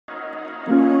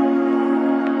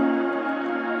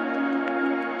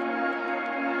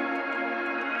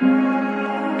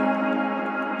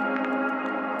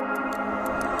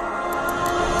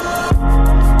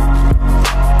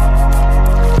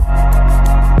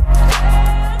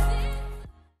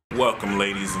Welcome,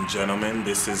 ladies and gentlemen.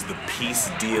 This is the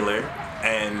Peace Dealer,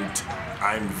 and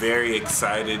I'm very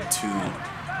excited to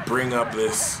bring up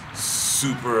this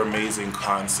super amazing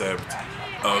concept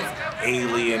of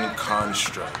alien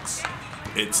constructs.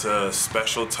 It's a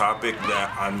special topic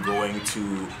that I'm going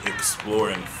to explore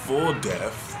in full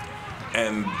depth,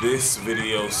 and this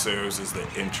video serves as the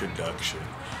introduction.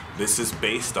 This is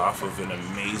based off of an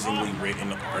amazingly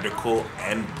written article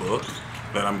and book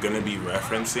that I'm going to be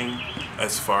referencing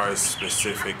as far as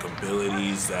specific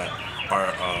abilities that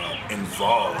are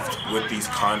involved with these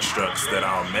constructs that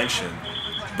I'll mention.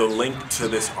 The link to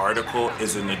this article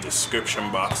is in the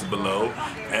description box below,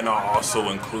 and I'll also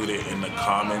include it in the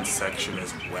comments section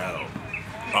as well.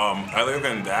 Other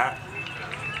than that,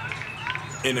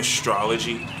 in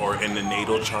astrology or in the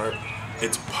natal chart,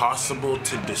 it's possible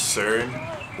to discern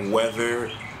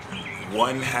whether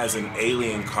one has an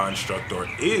alien construct or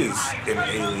is an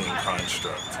alien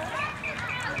construct.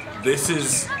 This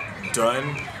is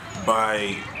done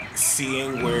by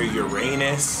seeing where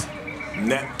Uranus,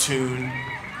 Neptune,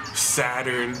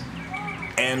 Saturn,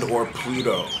 and or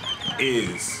Pluto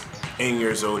is in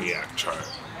your zodiac chart.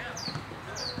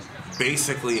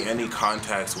 Basically any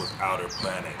contacts with outer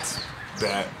planets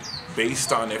that,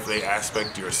 based on if they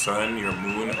aspect your sun, your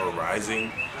moon, or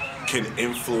rising, can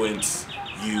influence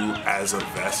you as a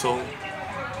vessel.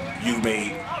 You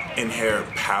may inherit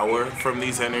power from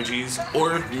these energies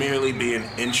or merely be an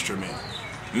instrument,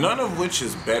 none of which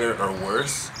is better or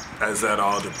worse, as that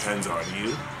all depends on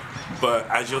you. But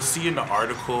as you'll see in the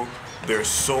article, there's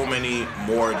so many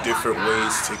more different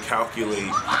ways to calculate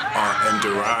and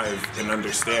derive and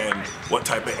understand what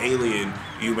type of alien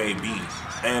you may be.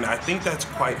 And I think that's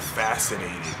quite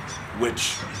fascinating,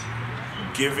 which,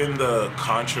 given the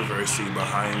controversy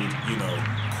behind,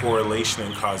 correlation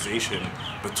and causation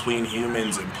between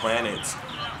humans and planets,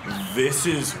 this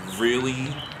is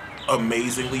really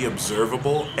amazingly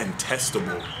observable and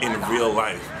testable in real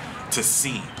life to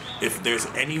see if there's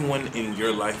anyone in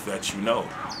your life that you know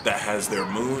that has their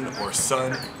moon or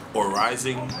sun or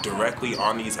rising directly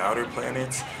on these outer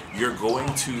planets. You're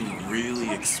going to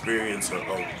really experience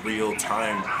a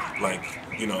real-time,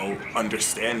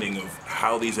 understanding of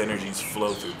how these energies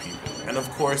flow through people. And of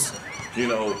course,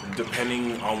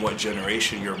 depending on what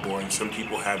generation you're born, some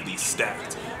people have these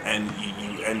stacked, and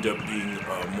you end up being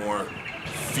a more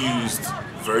fused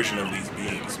version of these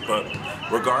beings. But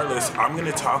regardless, I'm going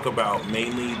to talk about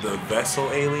mainly the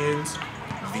vessel aliens,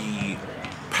 the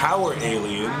power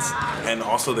aliens, and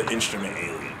also the instrument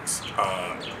aliens.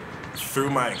 Through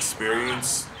my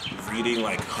experience reading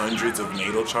hundreds of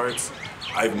natal charts,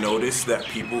 I've noticed that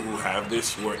people who have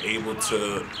this were able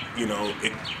to,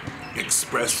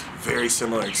 express very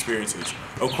similar experiences,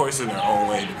 of course in their own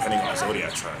way depending on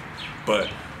zodiac sign. But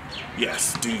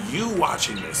yes, do you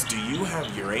watching this, do you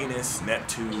have Uranus,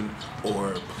 Neptune,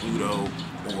 or Pluto,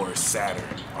 or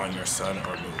Saturn on your sun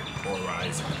or moon or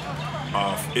rising?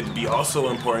 It'd be also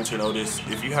important to notice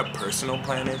if you have personal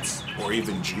planets or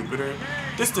even Jupiter,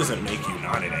 this doesn't make you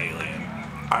not an alien.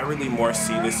 I really more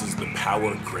see this as the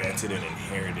power granted and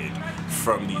inherited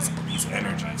from these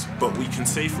energies. But we can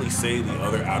safely say the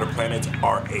other outer planets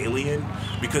are alien,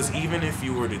 because even if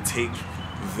you were to take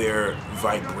their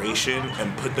vibration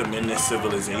and put them in this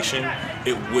civilization,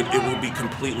 it would be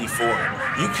completely foreign.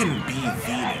 You can be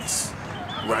Venus,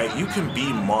 right? You can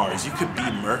be Mars, you could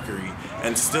be Mercury,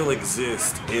 and still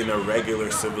exist in a regular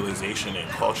civilization and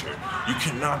culture. You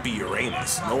cannot be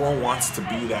Uranus. No one wants to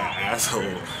be that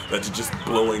asshole that's just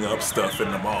blowing up stuff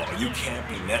in the mall. You can't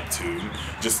be Neptune,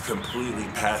 just completely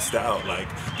passed out.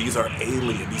 These are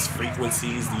alien, these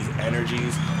frequencies, these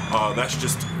energies. That's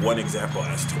just one example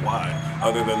as to why,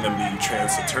 other than them being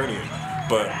trans-Saturnian.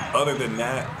 But other than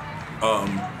that,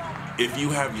 if you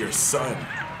have your sun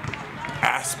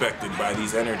aspected by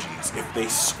these energies, if they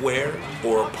square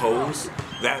or oppose,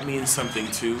 that means something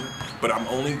too. But I'm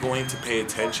only going to pay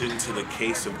attention to the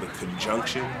case of the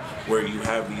conjunction where you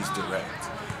have these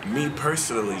direct. Me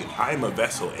personally, I'm a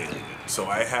vessel alien, so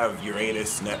I have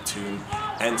Uranus, Neptune,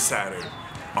 and Saturn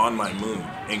on my moon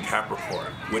in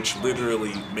Capricorn, which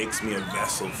literally makes me a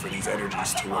vessel for these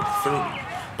energies to work through me.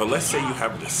 But let's say you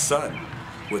have the sun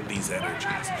with these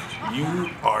energies. You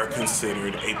are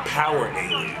considered a power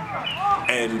alien.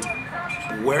 And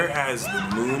whereas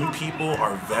the moon people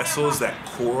are vessels that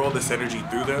coral this energy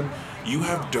through them, you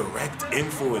have direct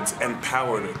influence and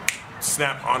power to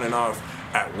snap on and off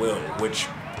at will, which,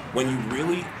 when you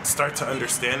really start to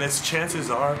understand this, chances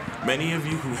are many of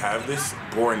you who have this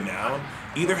born now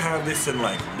either have this in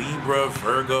like Libra,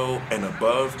 Virgo, and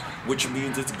above, which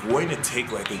means it's going to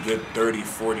take like a good 30,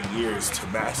 40 years to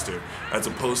master, as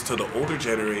opposed to the older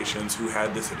generations who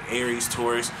had this in Aries,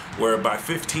 Taurus, where by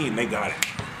 15 they got it,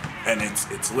 and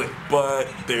it's lit. But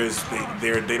they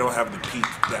don't have the peak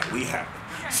that we have.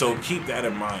 So keep that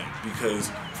in mind, because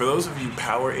for those of you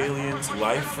power aliens,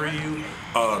 life for you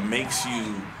makes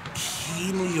you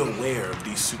keenly aware of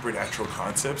these supernatural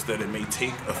concepts that it may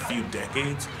take a few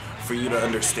decades for you to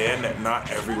understand that not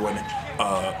everyone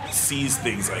sees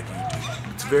things like you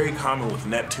do. It's very common with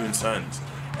Neptune suns.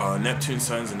 Neptune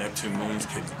suns and Neptune moons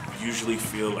can usually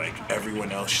feel like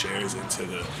everyone else shares into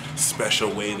the special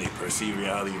way they perceive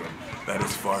reality, and that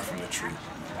is far from the truth.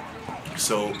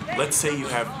 So let's say you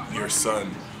have your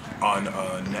sun on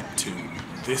Neptune.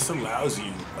 This allows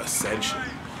you ascension.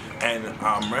 And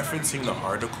I'm referencing the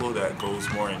article that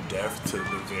goes more in depth to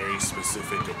the very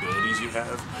specific abilities you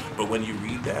have. But when you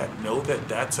read that, know that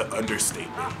that's an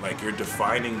understatement. Like, you're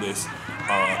defining this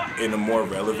in a more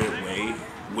relevant way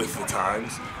with the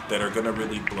times that are going to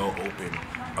really blow open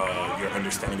your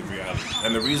understanding of reality.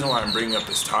 And the reason why I'm bringing up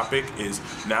this topic is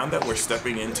now that we're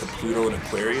stepping into Pluto and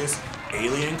Aquarius,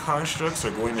 alien constructs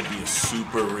are going to be a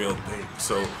super real thing.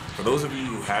 So for those of you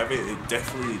who have it, it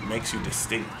definitely makes you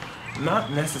distinct.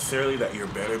 Not necessarily that you're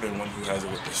better than one who has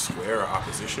it with the square or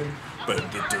opposition, but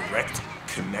the direct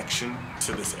connection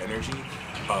to this energy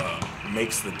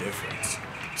makes the difference.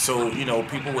 So, you know,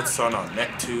 people with sun on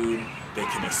Neptune, they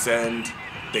can ascend,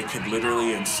 they could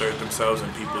literally insert themselves in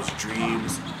people's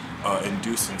dreams,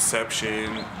 induce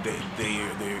inception,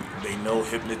 they know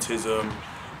hypnotism,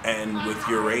 and with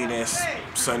Uranus,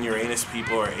 Sun Uranus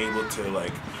people are able to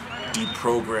like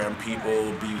deprogram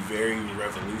people, be very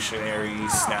revolutionary,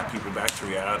 snap people back to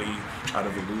reality out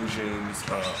of illusions,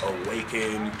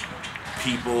 awaken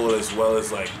people, as well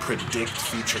as like predict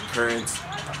future currents.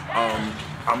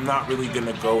 I'm not really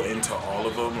gonna go into all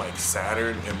of them, like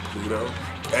Saturn and Pluto.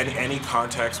 Any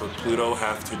contacts with Pluto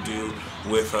have to do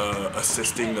with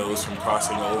assisting those from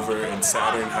crossing over, and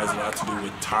Saturn has a lot to do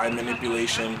with time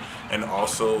manipulation and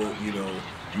also, you know,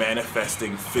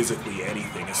 manifesting physically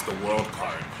anything. It's the world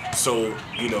card. So,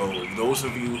 you know, those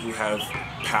of you who have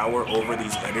power over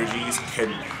these energies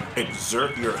can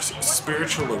exert your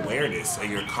spiritual awareness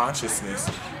and your consciousness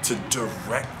to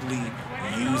directly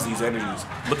use these energies.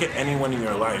 Look at anyone in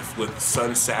your life with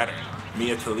Sun Saturn.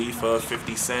 Mia Khalifa,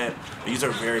 50 Cent, these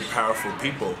are very powerful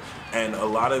people, and a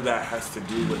lot of that has to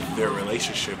do with their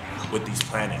relationship with these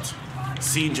planets.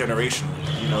 Seen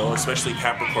generationally, you know, especially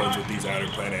Capricorns with these outer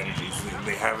planet energies,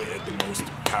 they have it at the most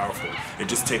powerful. It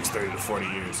just takes 30 to 40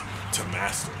 years to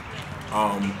master.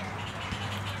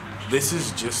 This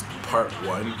is just part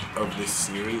one of this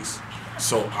series,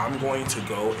 so I'm going to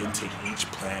go into each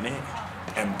planet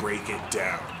and break it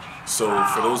down. So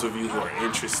for those of you who are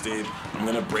interested, I'm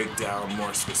going to break down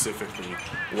more specifically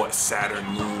what Saturn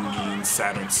Moon means,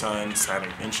 Saturn Sun,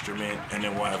 Saturn Instrument, and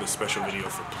then we'll have a special video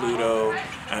for Pluto,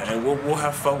 and we'll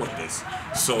have fun with this.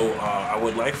 So I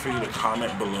would like for you to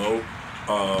comment below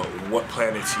what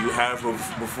planets you have.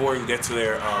 Before you get to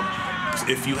there,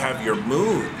 if you have your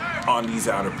moon on these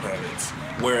outer planets,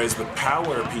 whereas the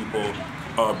power people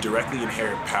directly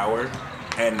inherit power,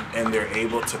 and they're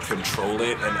able to control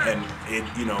it and it,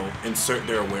 you know, insert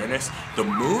their awareness. The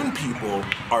moon people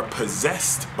are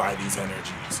possessed by these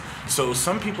energies. So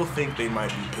some people think they might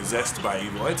be possessed by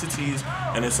evil entities,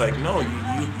 and it's like, no,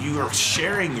 you are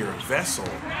sharing your vessel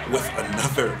with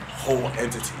another whole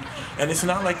entity. And it's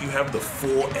not like you have the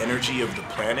full energy of the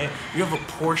planet. You have a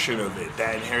portion of it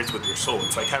that inherits with your soul.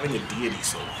 It's like having a deity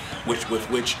soul, with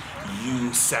which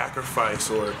you sacrifice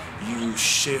or you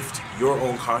shift your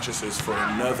own consciousness for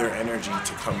another energy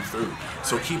to come through.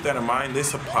 So keep that in mind.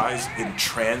 This applies in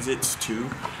transits too.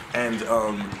 And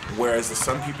whereas the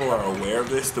sun people are aware of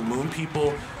this, the moon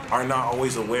people are not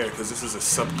always aware, because this is a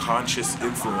subconscious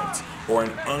influence or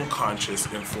an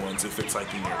unconscious influence if it's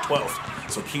like in your 12th.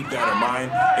 So keep that in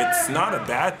mind. It's not a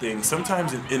bad thing.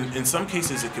 Sometimes in some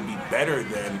cases it can be better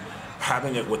than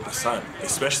having it with the sun,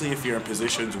 especially if you're in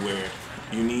positions where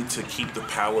you need to keep the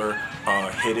power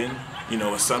hidden. You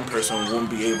know, a sun person won't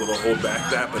be able to hold back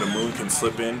that, but a moon can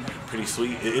slip in pretty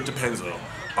sweet. It depends though.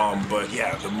 But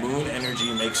yeah, the moon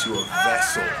energy makes you a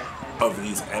vessel of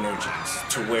these energies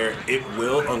to where it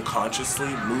will unconsciously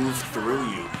move through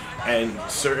you. And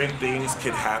certain things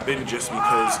could happen just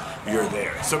because you're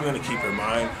there. Something to keep in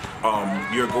mind.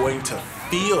 You're going to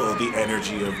feel the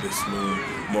energy of this moon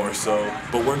more so,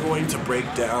 but we're going to break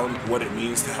down what it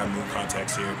means to have moon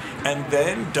contacts here. And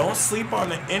then don't sleep on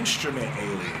the instrument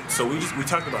aliens. So we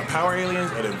talked about power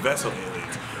aliens and then vessel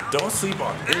aliens. don't sleep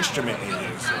on instrument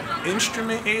aliens.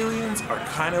 Instrument aliens are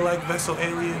kind of like vessel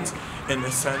aliens in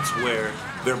the sense where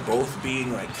they're both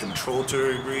being like controlled to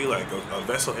a degree. Like a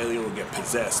vessel alien will get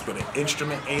possessed, but an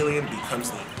instrument alien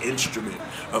becomes the instrument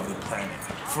of the planet.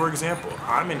 For example,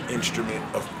 I'm an instrument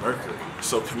of Mercury,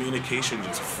 so communication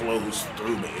just flows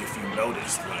through me. If you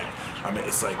noticed, like, I mean,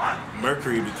 it's like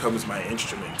Mercury becomes my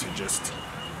instrument to just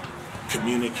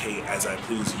communicate as I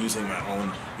please using my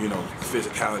own, you know,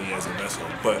 physicality as a vessel.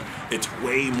 But it's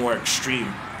way more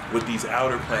extreme with these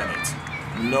outer planets.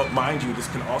 No, mind you, this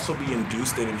can also be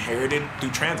induced and inherited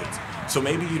through transits. So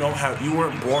maybe you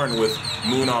weren't born with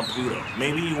Moon on Pluto.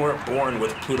 Maybe you weren't born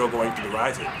with Pluto going through the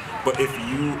rising. But if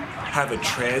you have a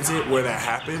transit where that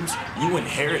happens, you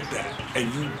inherit that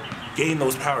and you gain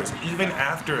those powers even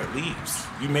after it leaves.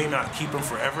 You may not keep them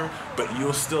forever, but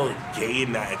you'll still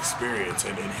gain that experience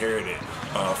and inherit it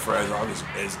for as long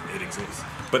as it exists.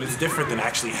 But it's different than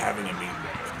actually having it being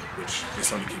born, which is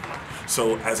something to keep in mind.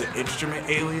 So as an instrument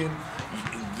alien,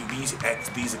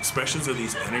 these expressions of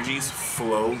these energies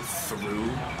flow through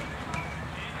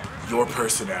your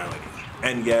personality.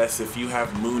 And yes, if you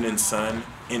have Moon and Sun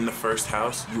in the first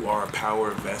house, you are a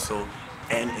power vessel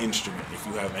and instrument. If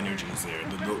you have energies there,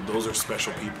 those are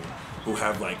special people who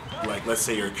have like let's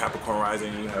say you're Capricorn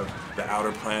rising, you have the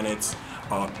outer planets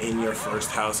in your first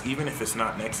house, even if it's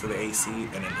not next to the AC,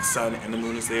 and then the Sun and the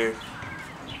Moon is there.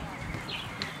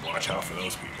 Watch out for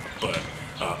those people. But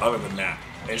other than that,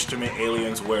 instrument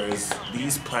aliens, whereas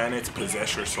these planets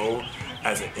possess your soul,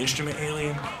 as an instrument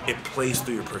alien, it plays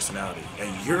through your personality,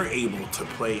 and you're able to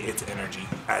play its energy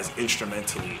as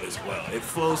instrumentally as well. It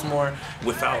flows more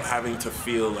without having to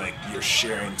feel like you're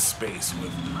sharing space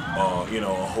with, you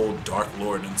know, a whole Dark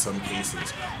Lord in some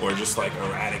cases, or just like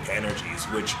erratic energies,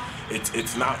 which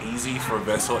it's not easy for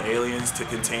vessel aliens to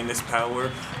contain this power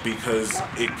because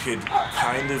it could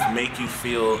kind of make you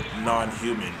feel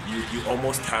non-human. You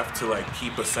almost have to like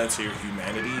keep a sense of your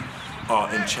humanity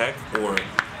in check, or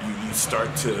you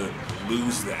start to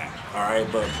lose that, all right?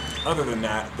 But other than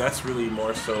that, that's really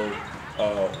more so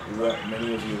what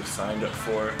many of you have signed up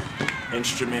for.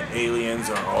 Instrument aliens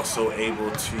are also able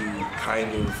to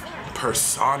kind of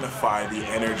personify the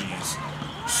energies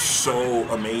so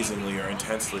amazingly or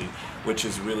intensely, which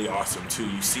is really awesome too.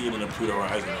 You see it in a Pluto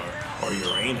rising or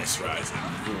Uranus rising,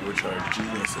 which are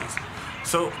geniuses.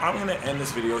 So I'm going to end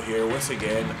this video here. Once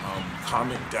again,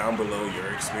 comment down below your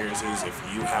experiences. If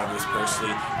you have this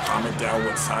personally, comment down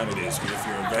what sign it is. If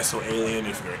you're a vessel alien,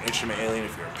 if you're an instrument alien,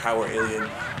 if you're a power alien,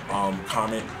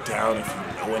 comment down if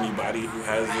you know anybody who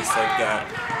has this like that.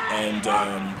 And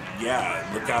yeah,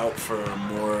 look out for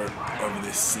more of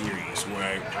this series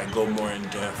where I go more in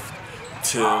depth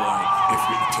to like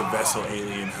if you're to vessel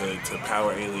alienhood, to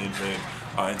power alienhood,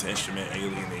 into instrument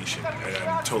alienation. And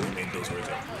I totally made those words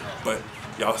up. But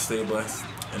y'all stay blessed,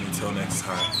 and until next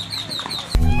time.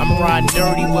 I'm riding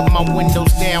dirty with my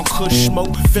windows down, kush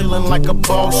smoke, feeling like a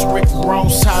boss. Rick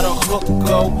Ross, how the hook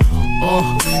go?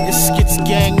 It's skits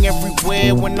gang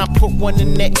everywhere. When I put one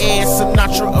in the air,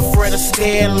 Sinatra afraid to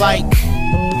stare like.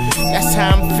 That's how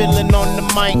I'm feeling on the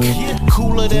mic.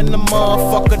 Cooler than the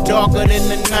motherfucker, darker than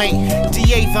the night.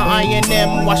 DA the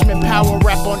INM, watch me power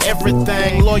rap on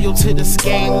everything. Loyal to this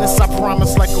game, this I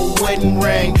promise like a wedding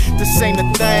ring. This ain't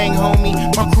a thing, homie.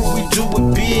 My crew, we do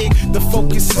it big. The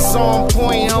focus is on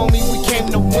point, homie. We came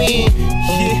to win.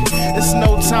 Yeah, it's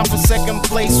no time for second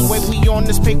place. Wait, we on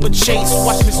this paper chase.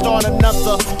 Watch me start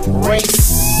another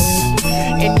race.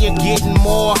 And you're getting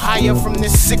more higher from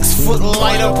this 6 foot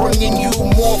lighter, bringing you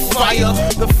more fire.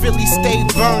 The Philly stay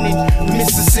burning,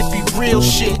 Mississippi real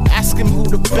shit. Ask him who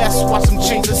the best, watch him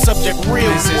change the subject real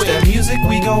quick. This is that music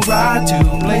we gon' ride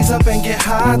to, blaze up and get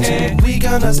high to. We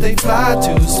gonna stay fly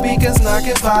to, speakers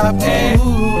knocking vibe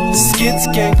to. Skits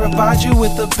gang provide you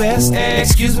with the best.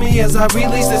 Excuse me as I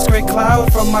release this great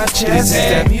cloud from my chest. This is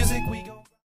that music.